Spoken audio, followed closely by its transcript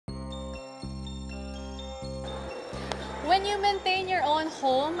When you maintain your own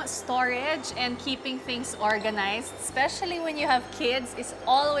home, storage and keeping things organized, especially when you have kids, is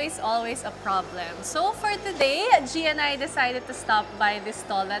always a problem. So for today, G and I decided to stop by this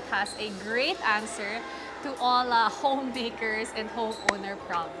stall that has a great answer to all homemakers and homeowner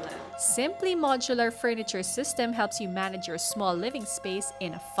problems. Simply Modular Furniture System helps you manage your small living space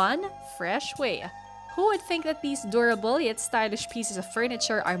in a fun, fresh way. Who would think that these durable yet stylish pieces of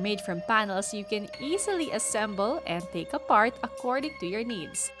furniture are made from panels you can easily assemble and take apart according to your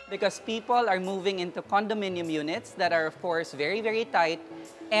needs? Because people are moving into condominium units that are, of course, very tight.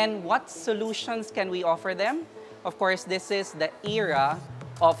 And what solutions can we offer them? Of course, this is the era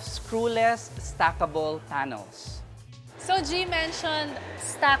of screwless, stackable panels. So G mentioned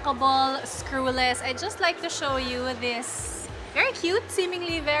stackable, screwless. I'd just like to show you this very cute,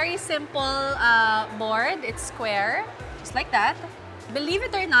 seemingly very simple board. It's square, just like that. Believe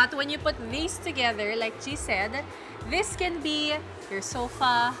it or not, when you put these together, like G said, this can be your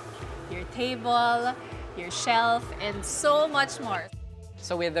sofa, your table, your shelf, and so much more.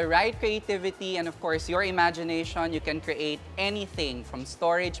 So with the right creativity and of course your imagination, you can create anything from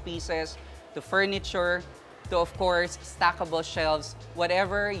storage pieces to furniture to, of course, stackable shelves,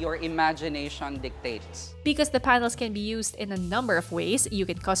 whatever your imagination dictates. Because the panels can be used in a number of ways, you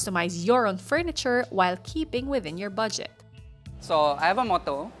can customize your own furniture while keeping within your budget. So I have a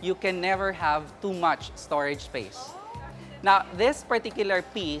motto: you can never have too much storage space. Now, this particular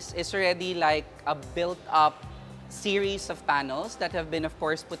piece is already like a built-up series of panels that have been, of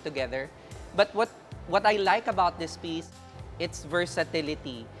course, put together. But what I like about this piece, its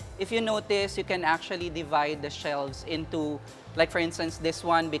versatility. If you notice, you can actually divide the shelves into, like for instance, this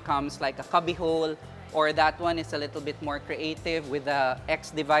one becomes like a cubby hole, or that one is a little bit more creative with the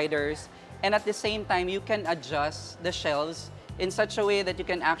X dividers. And at the same time, you can adjust the shelves in such a way that you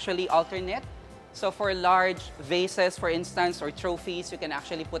can actually alternate. So for large vases, for instance, or trophies, you can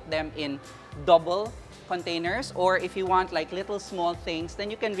actually put them in double containers. Or if you want like little small things, then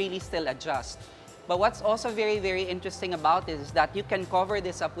you can really still adjust. But what's also very interesting about this is that you can cover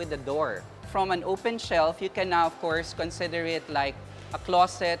this up with a door. From an open shelf, you can now, of course, consider it like a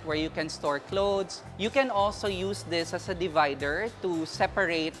closet where you can store clothes. You can also use this as a divider to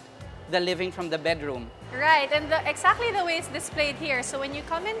separate the living from the bedroom. Right, and exactly the way it's displayed here. So when you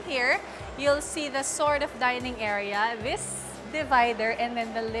come in here, you'll see the sort of dining area, this divider, and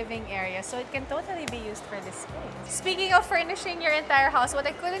then the living area. So it can totally be used for this space. Speaking of furnishing your entire house, what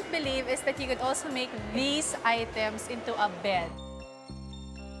I couldn't believe is that you could also make these items into a bed.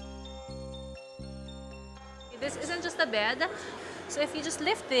 This isn't just a bed. So if you just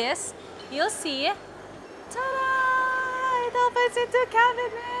lift this, you'll see, ta-da! It opens into a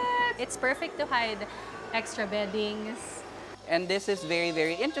cabinet. It's perfect to hide extra beddings. And this is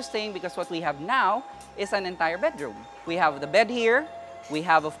very interesting because what we have now is an entire bedroom. We have the bed here. We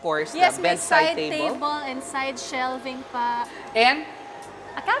have, of course, yes, the bedside table and side shelving pa. And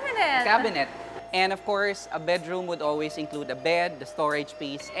a cabinet. And of course, a bedroom would always include a bed, the storage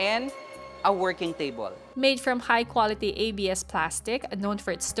piece, and a working table. Made from high-quality ABS plastic, known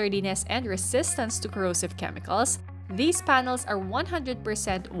for its sturdiness and resistance to corrosive chemicals, these panels are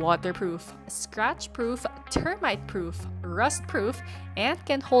 100% waterproof, scratch-proof, termite-proof, rust-proof, and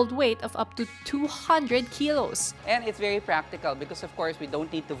can hold weight of up to 200 kilos. And it's very practical because, of course, we don't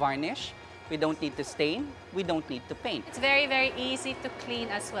need to varnish, we don't need to stain, we don't need to paint. It's very easy to clean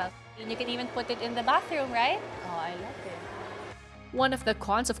as well. And you can even put it in the bathroom, right? Oh, I love it. One of the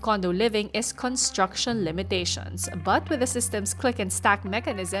cons of condo living is construction limitations, but with the system's click and stack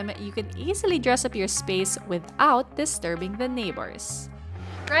mechanism, you can easily dress up your space without disturbing the neighbors.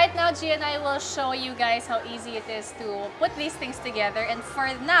 Right now, G and I will show you guys how easy it is to put these things together. And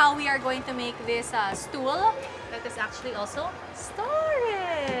for now, we are going to make this stool that is actually also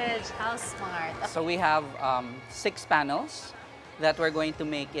storage. How smart. So we have 6 panels that we're going to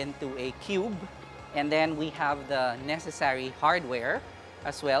make into a cube. And then we have the necessary hardware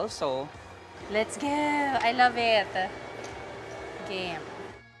as well. So let's go. I love it. Game.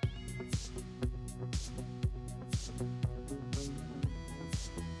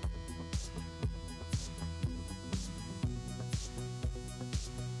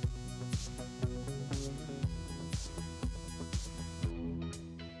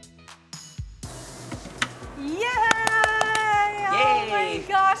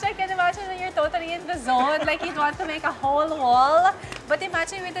 Gosh, I can imagine when you're totally in the zone, like you'd want to make a whole wall. But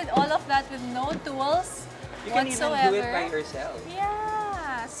imagine we did all of that with no tools you whatsoever. can even do it by yourself.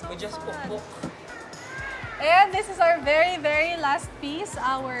 Yeah, so we just fun. poke. And this is our very last piece,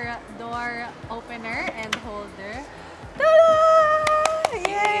 our door opener and holder. Ta-da!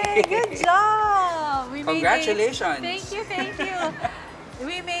 Yay! Good job! We Congratulations! Thank you, thank you.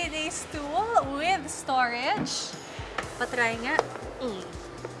 We made a stool with storage. Patry nga. Oh,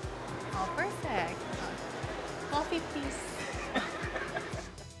 perfect. Coffee, please.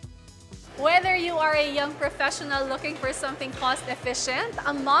 Whether you are a young professional looking for something cost-efficient,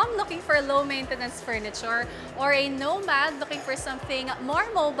 a mom looking for low-maintenance furniture, or a nomad looking for something more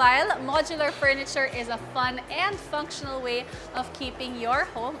mobile, modular furniture is a fun and functional way of keeping your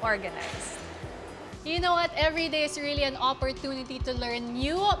home organized. You know what? Every day is really an opportunity to learn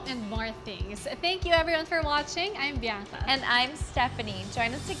new and more things. Thank you everyone for watching. I'm Bianca. And I'm Stephanie.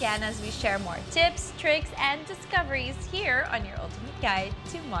 Join us again as we share more tips, tricks, and discoveries here on your ultimate guide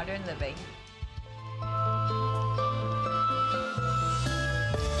to modern living.